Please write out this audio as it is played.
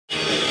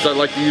So I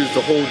like to use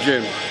the whole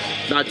gym,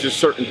 not just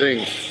certain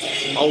things.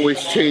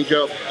 Always change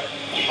up,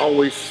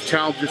 always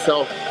challenge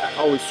yourself,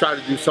 always try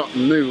to do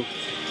something new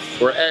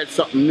or add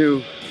something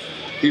new,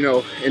 you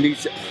know, in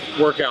each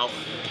workout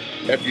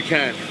if you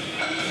can.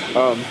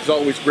 It's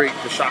always great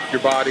to shock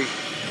your body,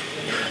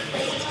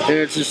 and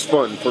it's just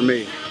fun for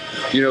me,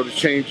 you know, to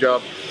change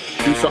up,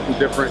 do something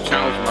different,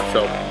 challenge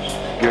myself.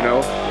 You know,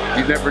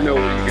 you never know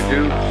what you can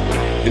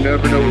do, you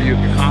never know what you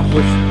can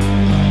accomplish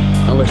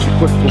unless you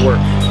put the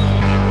work.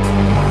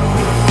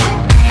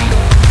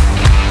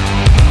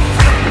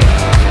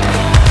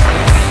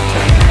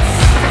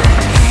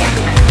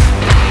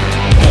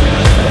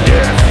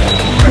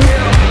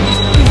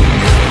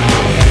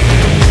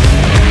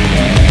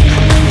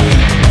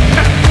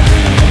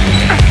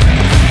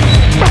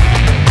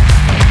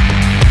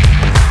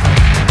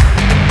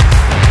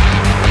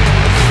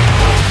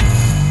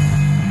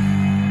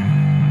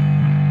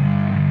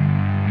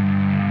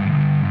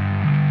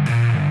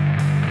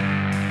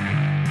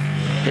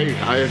 Hey,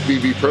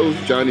 IFBB Pros,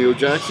 Johnny O.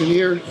 Jackson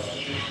here,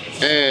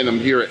 and I'm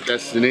here at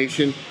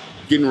Destination,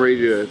 getting ready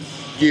to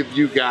give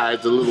you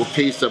guys a little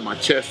taste of my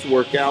chest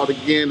workout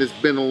again. It's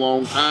been a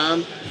long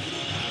time,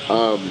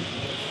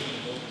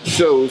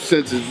 so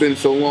since it's been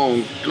so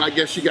long, and I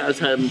guess you guys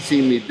haven't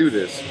seen me do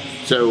this,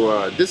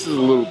 so this is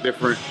a little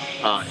different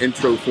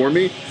intro for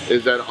me,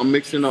 is that I'm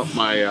mixing up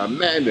my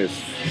Madness.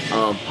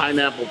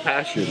 Pineapple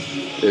Passion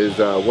is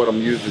what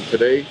I'm using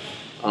today.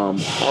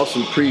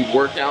 Awesome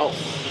pre-workout.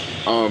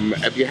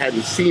 If you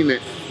hadn't seen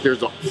it,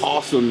 there's an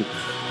awesome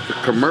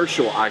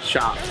commercial I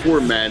shot for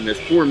Madness,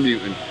 for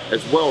Mutant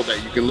as well,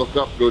 that you can look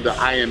up. Go to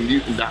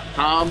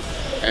IamMutant.com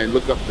and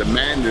look up the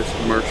Madness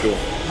commercial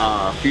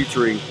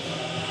featuring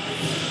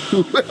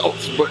who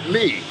else but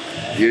me?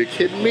 You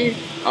kidding me?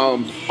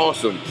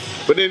 Awesome.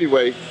 But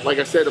anyway, like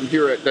I said, I'm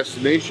here at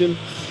Destination.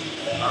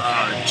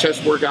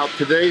 Chest workout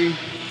today.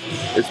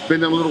 It's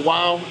been a little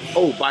while.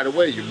 Oh, by the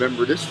way, you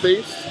remember this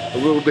face? A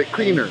little bit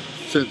cleaner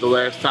since the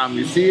last time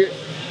you see it.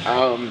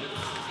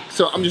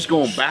 So I'm just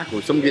going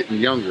backwards. I'm getting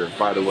younger,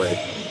 by the way.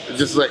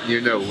 Just letting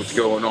you know what's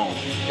going on.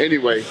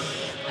 Anyway,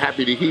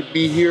 happy to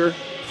be here.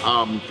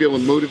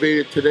 Feeling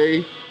motivated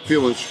today,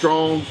 feeling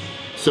strong.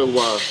 So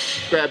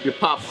grab your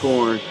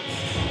popcorn,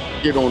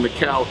 get on the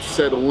couch,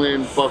 settle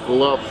in,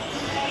 buckle up.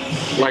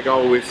 Like I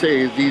always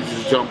say, it's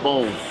easy to jump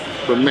on,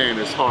 but man,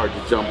 it's hard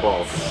to jump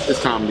off.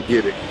 It's time to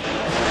get it.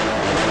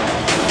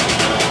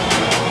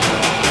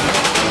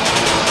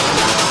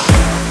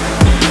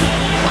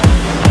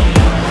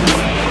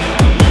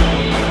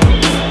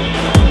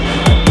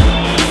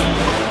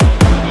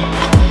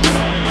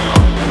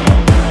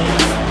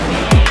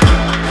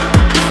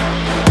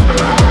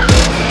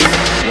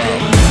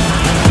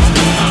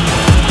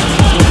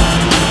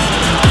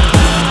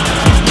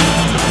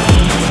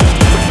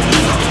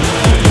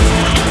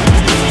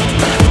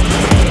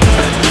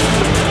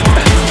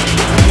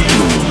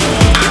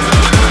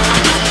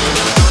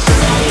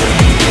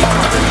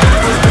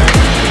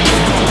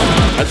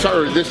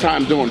 This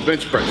time doing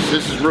bench press.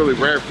 This is really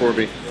rare for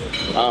me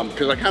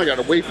because I kind of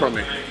got away from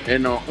it,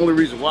 and the only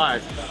reason why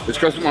is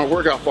because my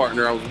workout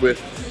partner I was with,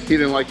 he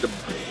didn't like the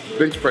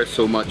bench press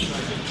so much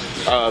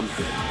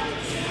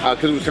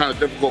because it was kind of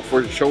difficult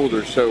for his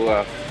shoulders.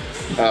 So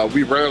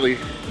we rarely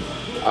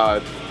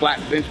flat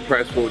bench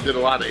press, but we did a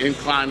lot of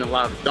incline and a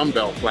lot of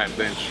dumbbell flat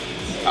bench.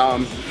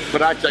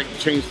 But I like to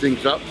change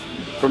things up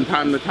from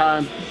time to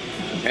time,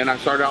 and I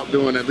started out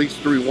doing at least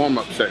 3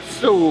 warm-up sets.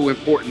 So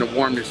important to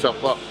warm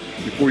yourself up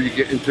before you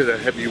get into the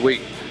heavy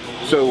weight.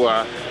 So,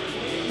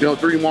 you know,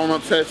 3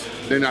 warm-up sets,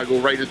 then I go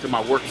right into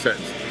my work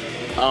sets.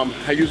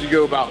 I usually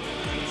go about,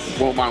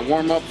 well, my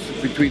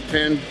warm-ups between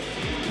 10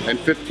 and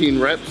 15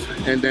 reps,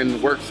 and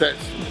then work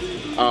sets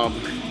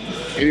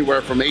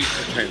anywhere from 8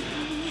 to 10.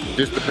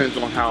 Just depends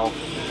on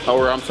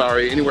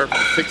anywhere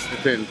from 6 to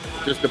 10.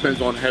 Just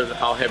depends on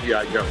how heavy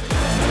I go.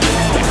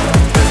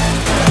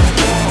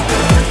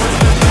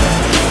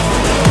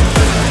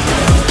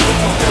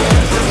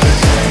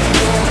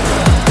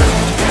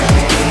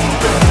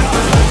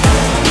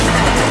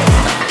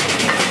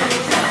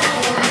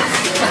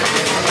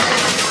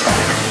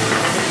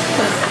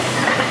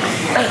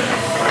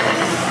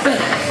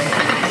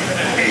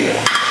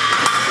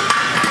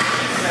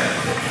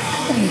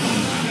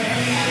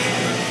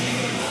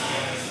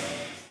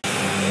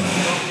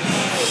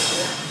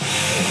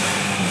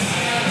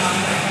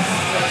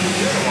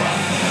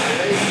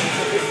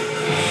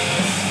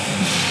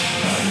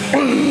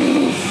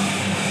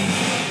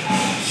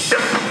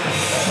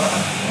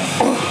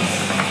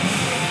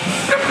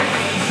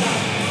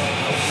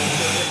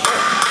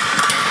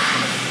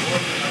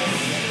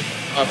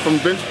 From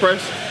bench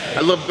press,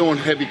 I love doing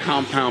heavy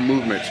compound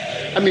movements.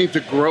 I mean,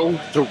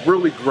 to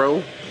really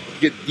grow,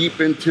 get deep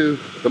into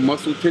the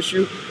muscle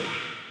tissue,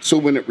 so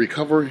when it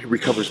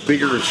recovers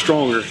bigger and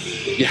stronger,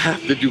 you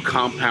have to do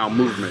compound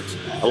movements.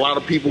 A lot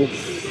of people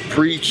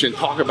preach and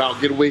talk about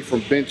get away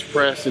from bench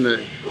press and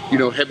the, you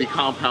know, heavy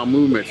compound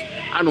movements.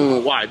 I don't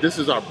know why. This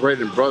is our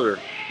bread and butter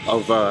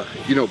of,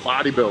 you know,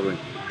 bodybuilding.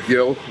 you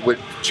know, what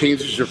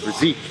changes your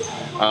physique.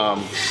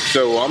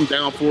 So I'm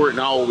down for it, and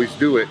I always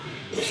do it.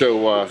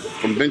 So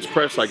from bench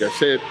press, like I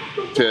said,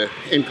 to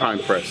incline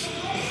press.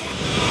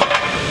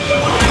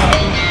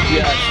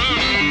 Yeah.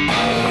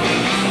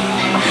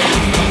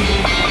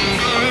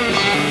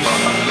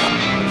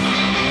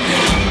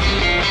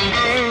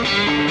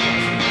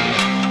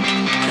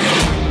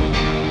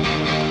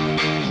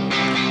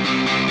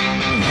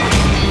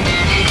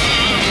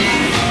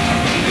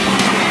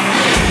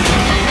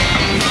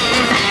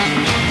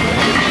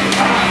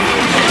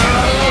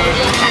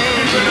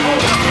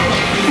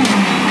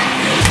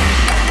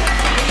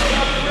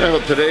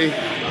 Today,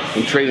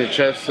 I'm training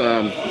chest.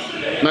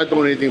 Not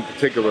doing anything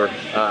particular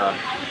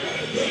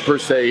per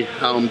se.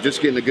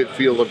 Just getting a good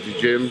feel of the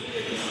gym.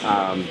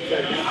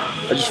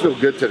 I just feel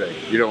good today.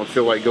 You know, I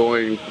feel like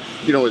going,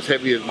 you know, as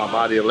heavy as my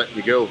body will let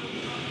me go.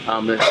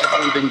 There's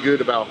something good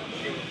about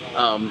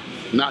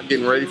not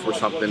getting ready for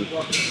something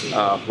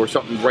or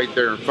something right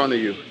there in front of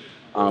you.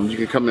 You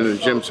can come into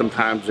the gym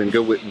sometimes and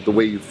go with the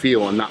way you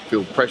feel and not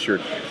feel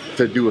pressured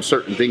to do a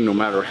certain thing, no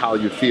matter how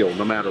you feel,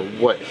 no matter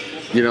what,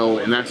 you know.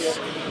 And that's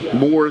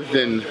more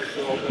than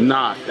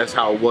not, that's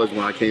how it was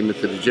when I came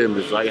into the gym.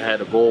 Is I had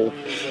a goal,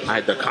 I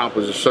had to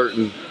accomplish a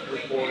certain,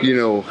 you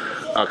know,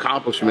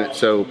 accomplishment,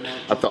 so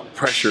I felt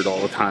pressured all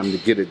the time to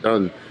get it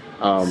done.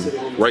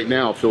 Right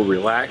now I feel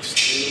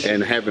relaxed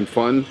and having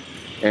fun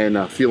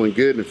and feeling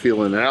good and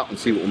feeling it out and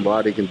see what my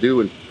body can do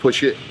and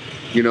push it,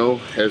 you know,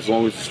 as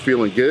long as it's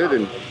feeling good,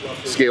 and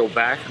scale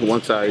back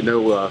once I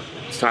know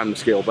it's time to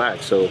scale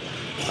back. So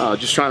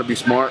just trying to be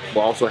smart,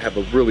 but also have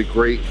a really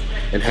great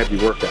and heavy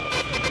workout.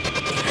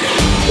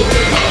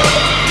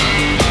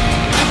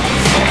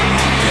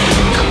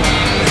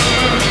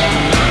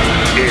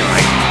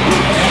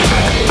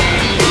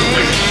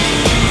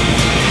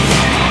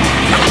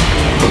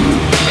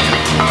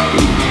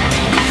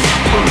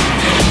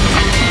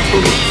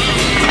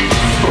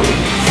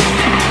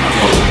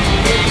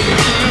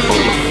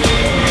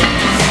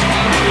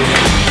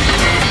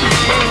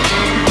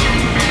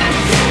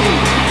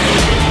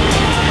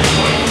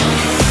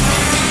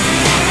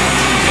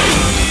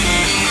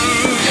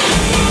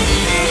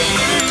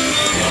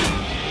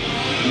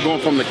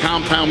 From the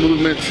compound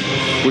movements,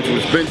 which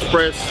was bench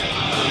press,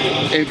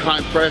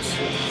 incline press,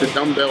 to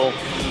dumbbell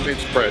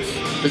bench press.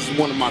 This is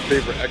one of my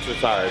favorite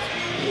exercises,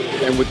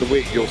 and with the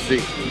weight you'll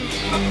see.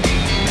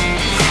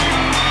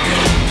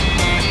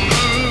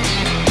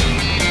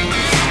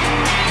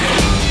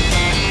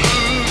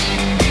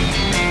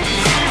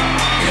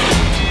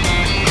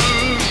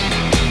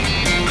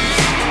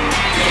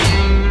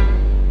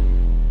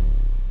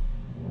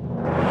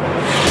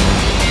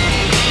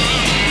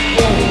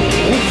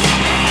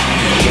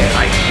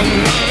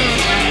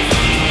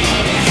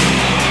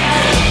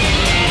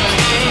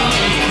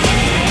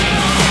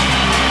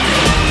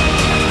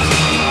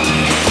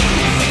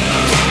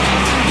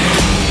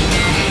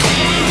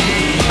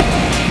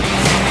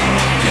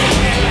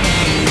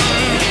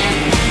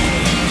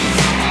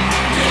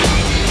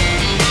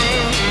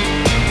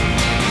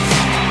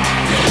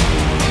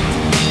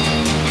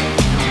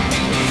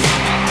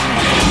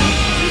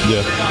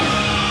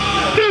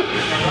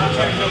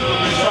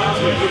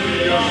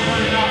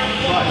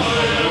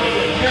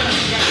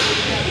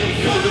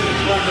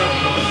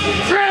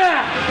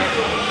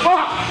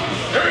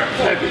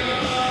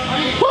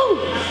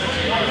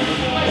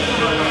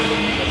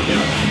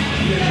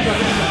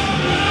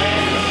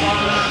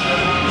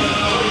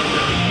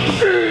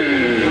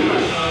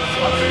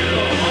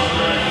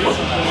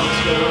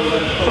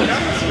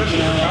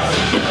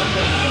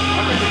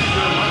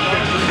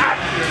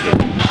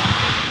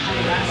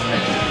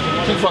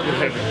 Too fucking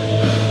heavy.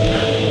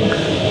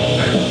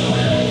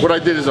 What I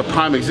did is a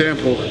prime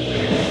example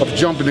of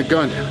jumping the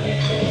gun.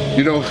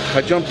 You know,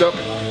 I jumped up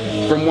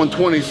from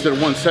 120s to the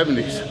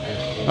 170s.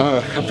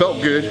 I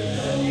felt good,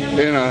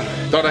 and I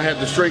thought I had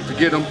the strength to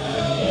get them,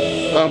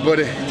 but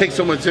it takes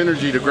so much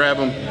energy to grab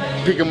them,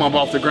 pick them up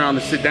off the ground,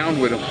 and sit down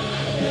with them.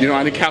 You know,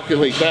 I didn't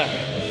calculate that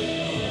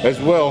as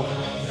well,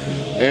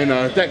 and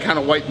that kind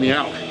of wiped me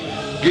out.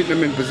 Getting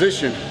them in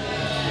position,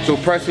 so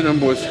pressing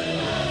them was,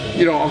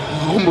 you know,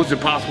 almost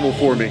impossible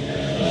for me.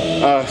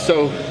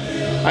 So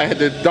I had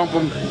to dump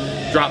them,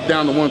 drop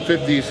down to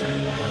 150s,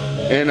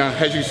 and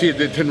as you see, I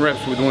did 10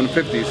 reps with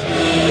 150s.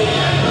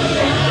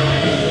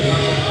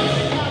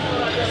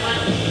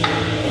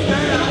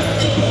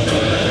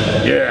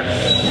 Yeah.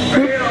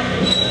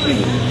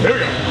 There we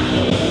go.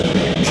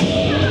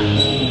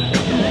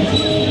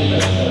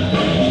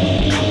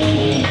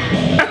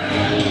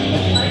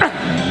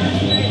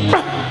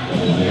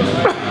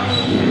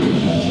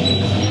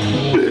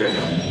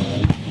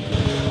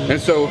 And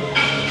so,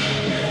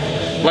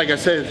 like I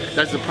said,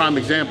 that's the prime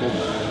example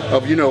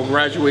of, you know,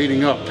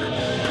 graduating up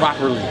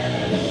properly.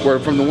 Where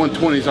from the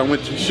 120s,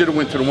 I should have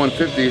went to the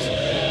 150s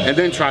and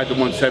then tried the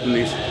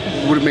 170s.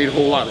 It would have made a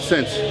whole lot of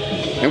sense.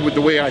 And with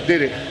the way I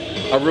did it,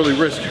 I really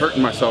risked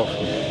hurting myself,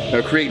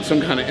 creating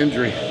some kind of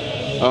injury.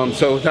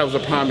 So that was a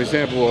prime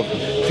example of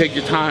take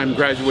your time,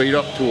 graduate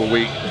up to a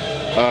weight.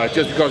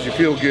 Just because you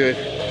feel good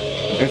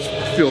and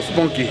feel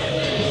spunky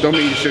don't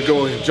mean you should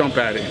go and jump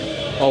at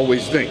it.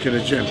 Always think in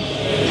the gym.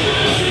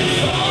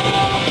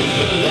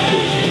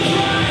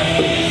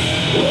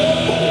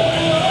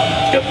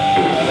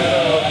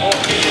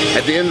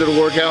 At the end of the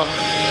workout,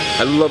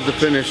 I love to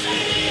finish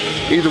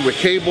either with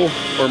cable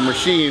or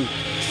machine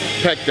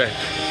pec deck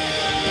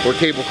or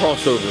cable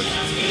crossovers.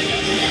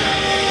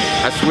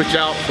 I switch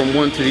out from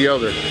one to the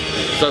other,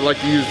 so I like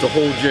to use the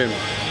whole gym,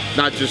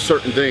 not just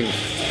certain things.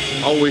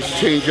 Always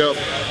change up,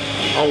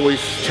 always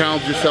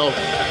challenge yourself,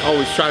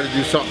 always try to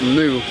do something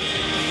new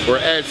or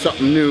add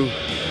something new,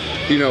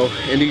 you know,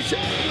 in each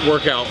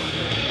workout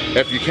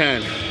if you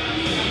can.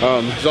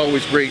 It's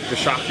always great to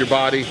shock your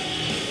body,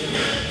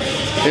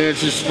 and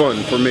it's just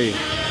fun for me,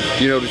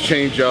 you know, to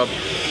change up,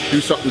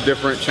 do something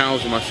different,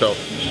 challenge myself.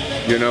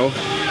 You know,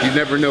 you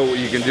never know what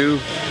you can do,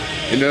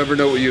 you never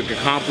know what you can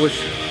accomplish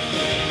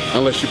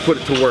unless you put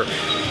it to work.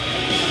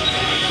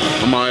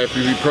 I'm my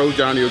IFBB Pro,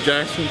 Johnnie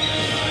Jackson,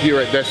 here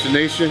at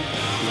Destination.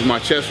 This is my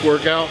chest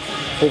workout.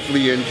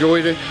 Hopefully you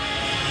enjoyed it.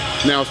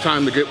 Now it's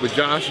time to get with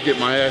Josh, get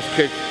my ass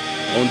kicked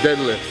on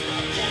deadlift.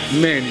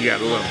 Man, you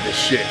gotta love this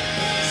shit.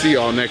 See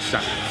y'all next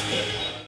time.